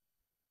alpha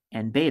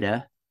and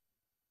beta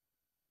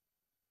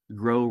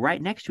grow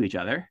right next to each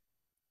other.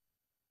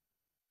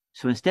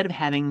 So instead of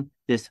having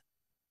this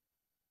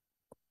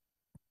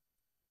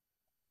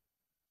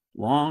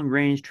long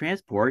range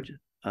transport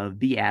of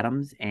B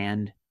atoms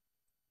and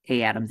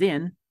A atoms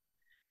in,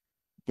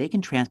 they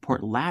can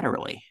transport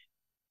laterally.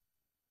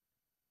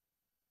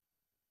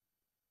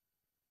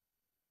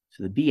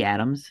 So the B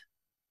atoms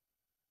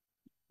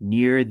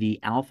near the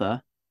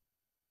alpha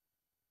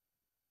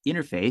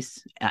interface,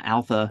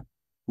 alpha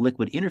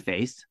liquid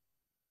interface,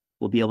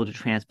 will be able to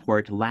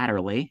transport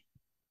laterally.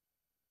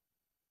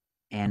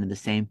 And in the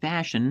same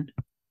fashion,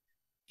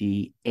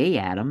 the A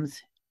atoms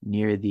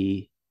near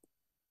the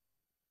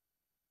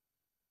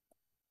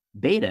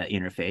beta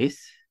interface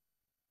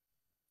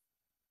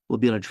will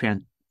be able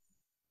to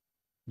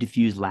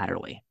diffuse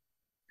laterally.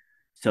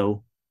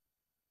 So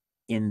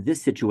in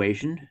this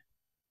situation,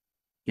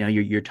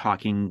 you're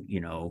talking,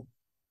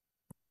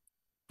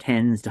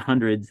 tens to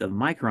hundreds of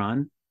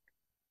micron.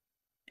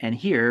 And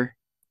here,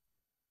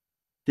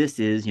 this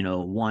is,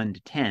 1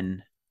 to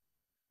 10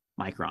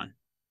 micron.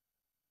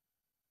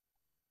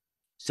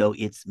 So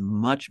it's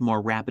much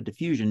more rapid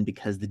diffusion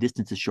because the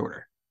distance is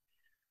shorter.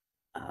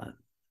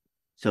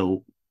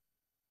 So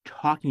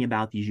talking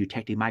about these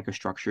eutectic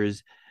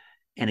microstructures,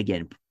 and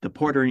again, the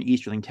Porter and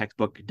Easterling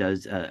textbook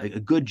does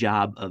a good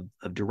job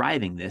of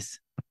deriving this,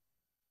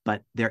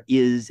 but there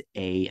is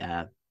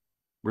a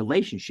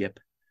relationship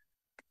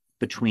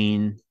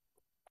between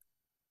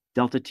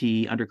delta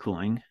T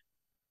undercooling,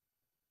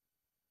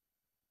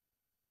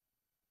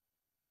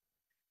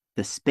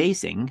 the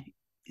spacing,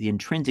 the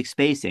intrinsic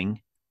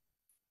spacing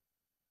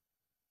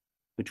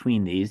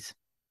between these,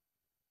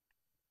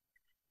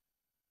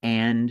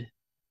 and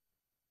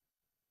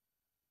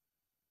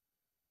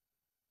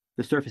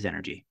the surface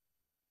energy,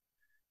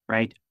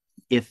 right?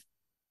 If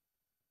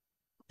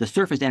the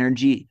surface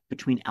energy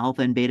between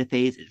alpha and beta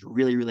phase is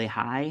really, really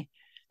high,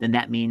 then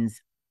that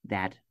means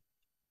that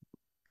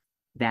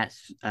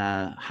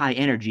high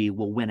energy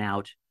will win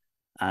out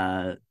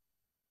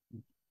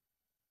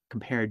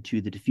compared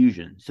to the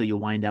diffusion. So you'll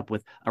wind up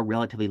with a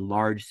relatively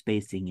large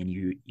spacing in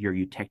your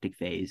eutectic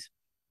phase.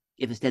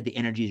 If instead the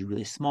energy is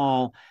really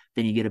small,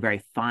 then you get a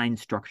very fine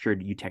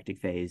structured eutectic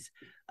phase,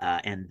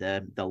 and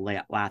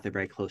the lath are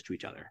very close to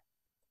each other.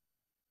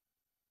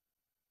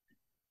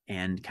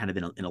 And kind of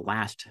in a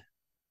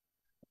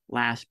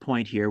last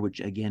point here, which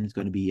again is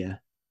going to be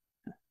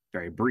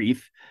very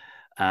brief,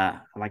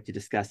 I'd like to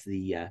discuss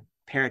the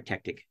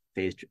paratectic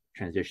phase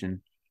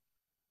transition.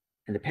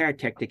 And the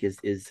paratectic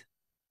is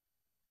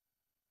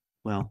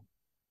well,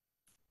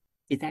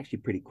 it's actually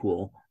pretty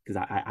cool because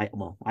I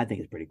think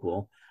it's pretty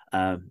cool.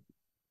 And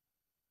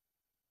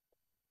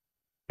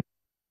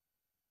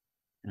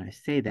I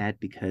say that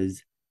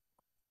because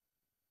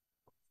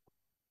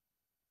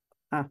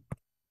my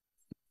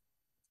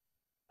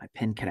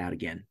pen cut out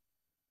again.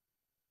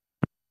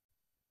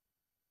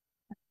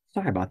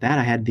 Sorry about that.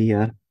 I had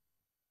the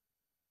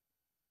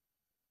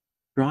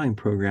drawing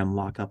program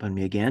lock up on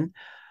me again.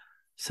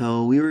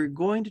 So we were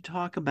going to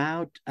talk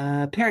about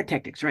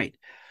paratectics, right?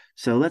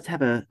 So let's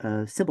have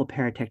a simple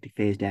paratectic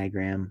phase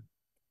diagram.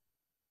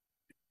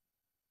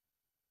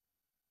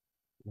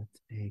 Let's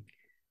take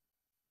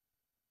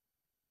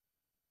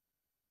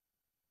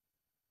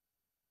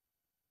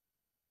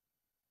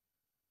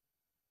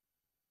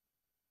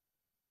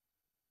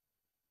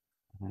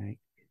like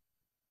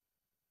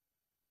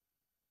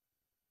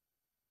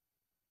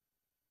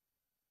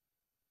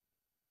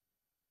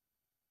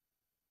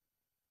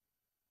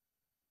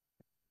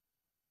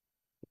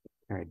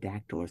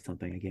pterodactyl or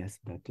something, I guess.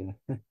 But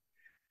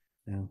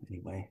no,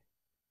 anyway.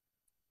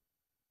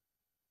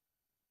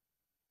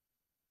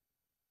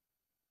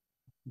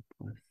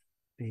 Plus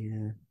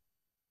beta,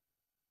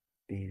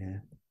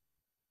 beta,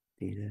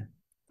 beta,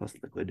 plus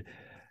liquid.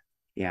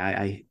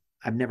 Yeah,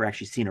 I've never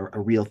actually seen a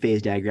real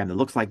phase diagram that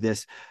looks like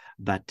this,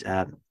 but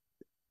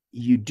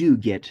you do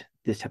get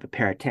this type of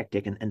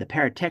paratectic, and the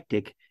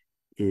paratectic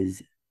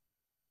is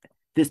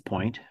this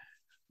point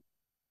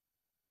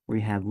where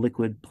you have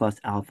liquid plus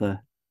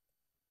alpha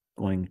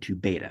going to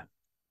beta.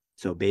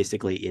 So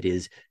basically it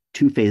is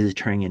two phases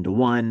turning into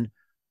one,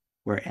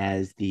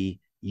 whereas the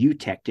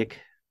eutectic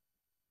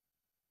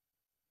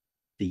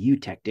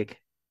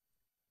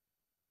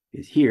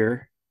is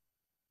here.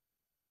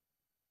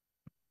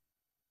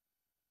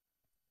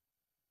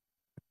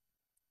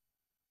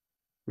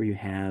 Where you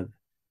have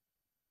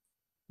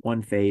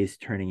one phase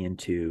turning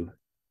into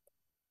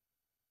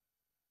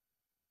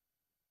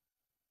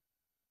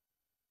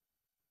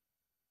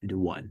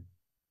one.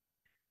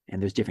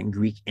 And there's different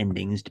Greek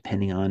endings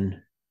depending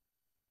on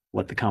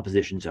what the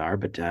compositions are,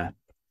 but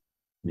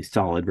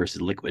solid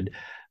versus liquid.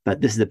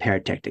 But this is the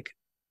paratectic.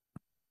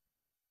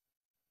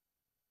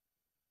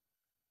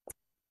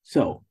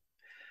 So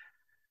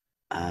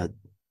the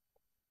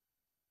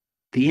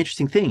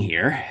interesting thing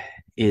here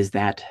is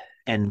that,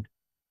 and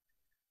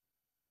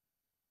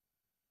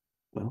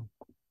well,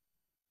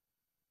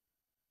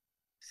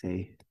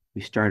 say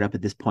we start up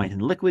at this point in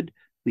liquid,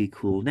 we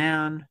cool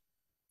down.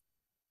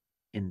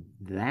 In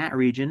that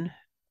region,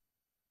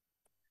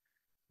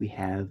 we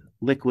have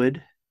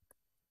liquid,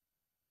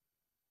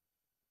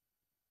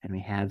 and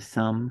we have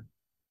some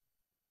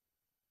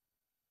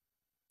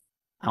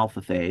alpha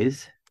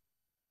phase.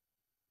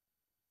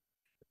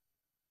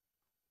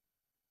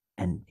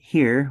 And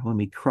here, when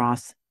we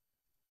cross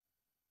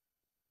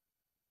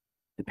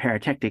the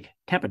paratectic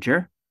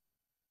temperature,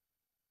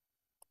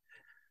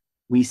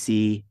 we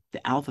see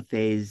the alpha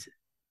phase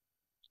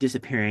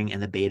disappearing and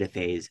the beta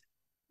phase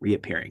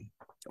reappearing,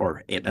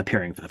 or it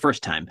appearing for the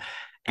first time.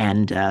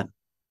 And the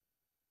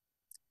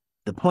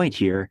point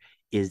here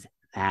is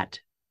that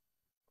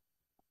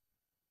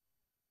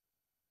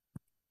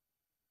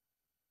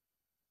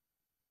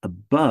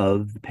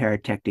above the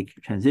paratectic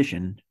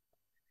transition,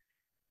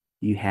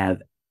 you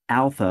have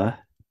alpha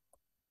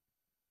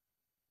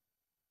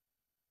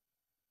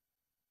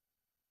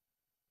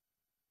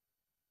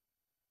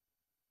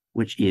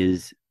which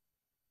is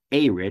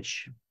A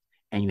rich,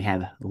 and you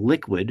have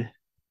liquid,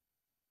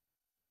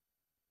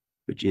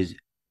 which is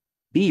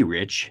B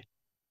rich.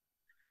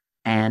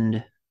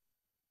 And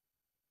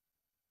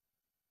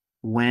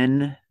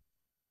when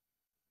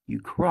you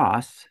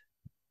cross,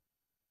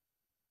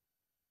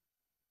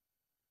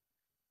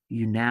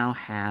 you now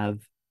have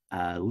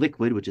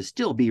liquid, which is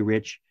still B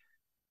rich,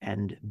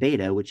 and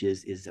beta, which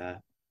is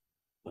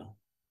well,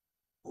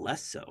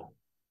 less so.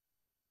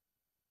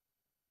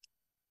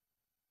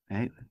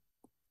 Right.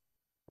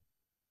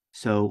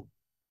 So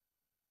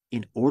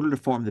in order to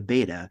form the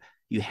beta,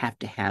 you have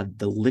to have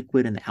the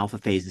liquid and the alpha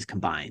phases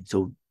combined.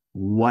 So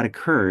what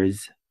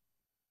occurs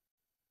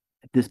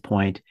at this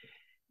point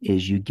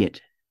is you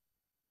get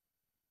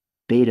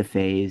beta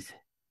phase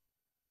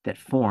that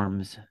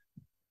forms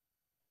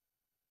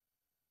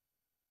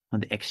on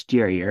the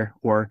exterior,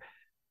 or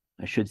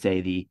I should say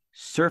the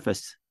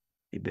surface.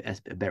 That's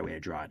a better way to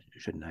draw it,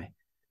 shouldn't I?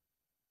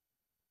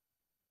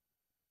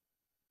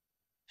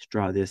 Let's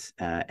draw this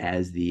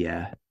as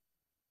the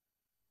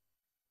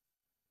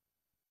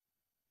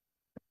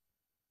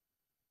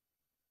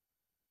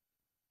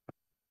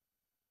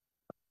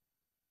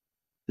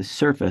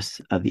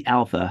surface of the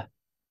alpha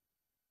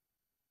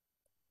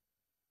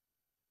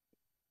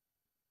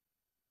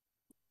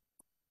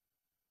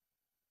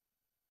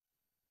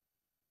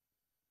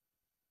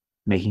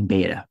making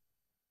beta.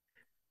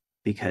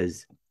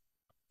 Because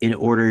in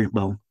order,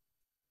 well,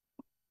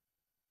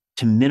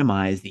 to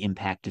minimize the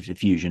impact of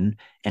diffusion,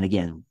 and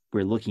again,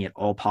 we're looking at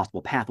all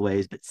possible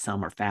pathways, but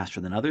some are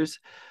faster than others.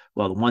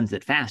 Well, the ones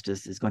that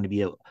fastest is going to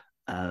be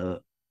a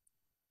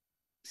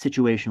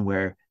situation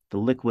where the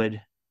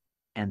liquid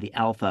and the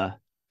alpha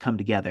come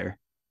together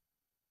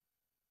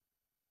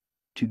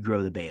to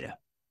grow the beta,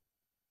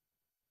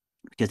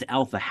 because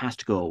alpha has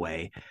to go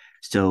away.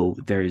 So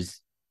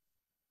there's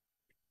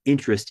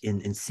interest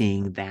in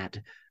seeing that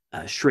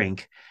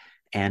shrink.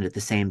 And at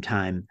the same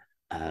time,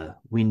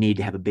 we need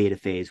to have a beta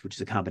phase, which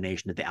is a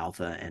combination of the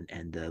alpha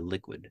and the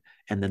liquid.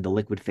 And then the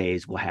liquid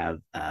phase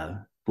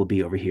will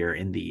be over here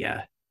in the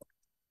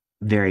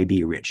very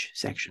B rich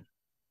section.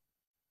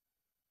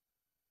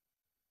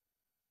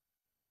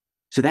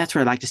 So that's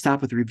where I'd like to stop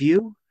with the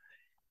review.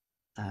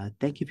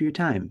 Thank you for your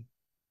time.